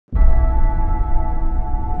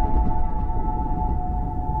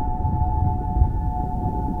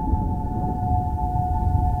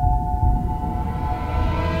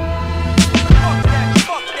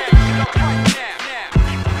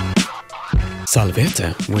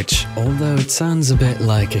Salvete, which, although it sounds a bit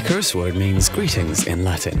like a curse word, means greetings in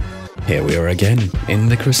Latin. Here we are again, in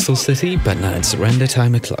the Crystal City, but now it's render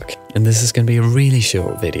time o'clock. And this is going to be a really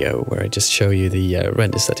short video where I just show you the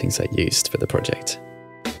render settings I used for the project.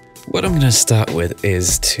 What I'm going to start with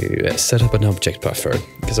is to set up an object buffer,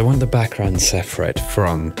 because I want the background separate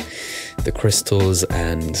from the crystals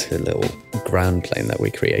and the little ground plane that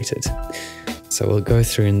we created. So we'll go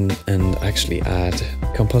through and actually add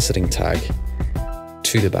a compositing tag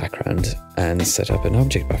to the background and set up an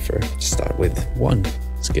object buffer. Start with 1.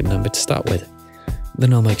 It's a good number to start with.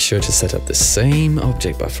 Then I'll make sure to set up the same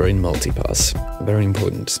object buffer in multipass. Very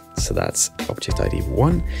important. So that's object ID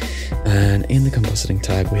 1. And in the compositing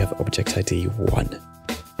tag, we have object ID 1.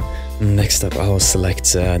 Next up, I'll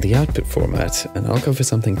select the output format, and I'll go for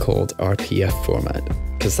something called RPF format,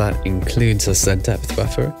 because that includes a set depth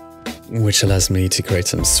buffer, which allows me to create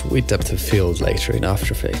some sweet depth of field later in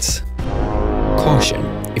After Effects. Caution: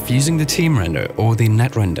 if using the team render or the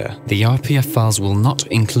net render, the RPF files will not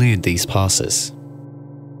include these passes.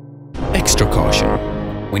 Extra caution: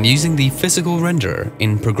 when using the physical renderer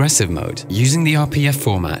in progressive mode, using the RPF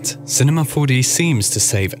format, Cinema 4D seems to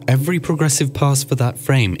save every progressive pass for that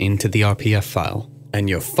frame into the RPF file, and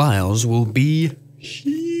your files will be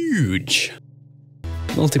huge.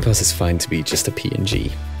 Multipass is fine to be just a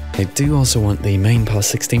PNG. I do also want the main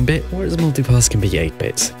pass 16-bit, whereas multipass can be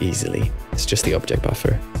 8-bit easily. It's just the object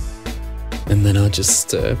buffer. And then I'll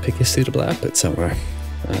just pick a suitable output somewhere.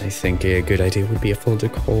 I think a good idea would be a folder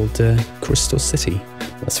called Crystal City.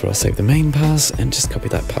 That's where I'll save the main pass and just copy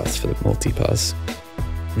that path for the multipass.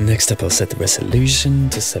 Next up, I'll set the resolution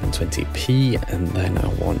to 720p, and then I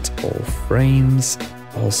want all frames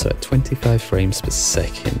also at 25 frames per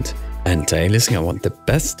second. Anti-aliasing, I want the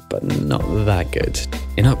best, but not that good.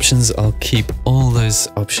 In options, I'll keep all those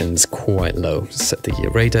options quite low. Set the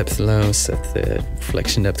array depth low, set the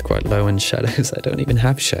reflection depth quite low, and shadows, I don't even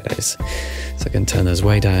have shadows. So I can turn those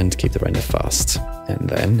way down to keep the render fast. And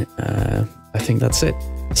then, I think that's it.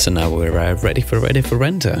 So now we're ready for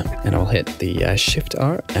render, and I'll hit the Shift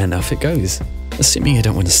R, and off it goes. Assuming I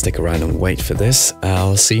don't want to stick around and wait for this,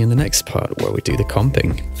 I'll see you in the next part where we do the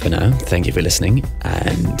comping. For now, thank you for listening,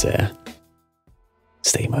 and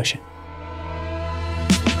stay in motion.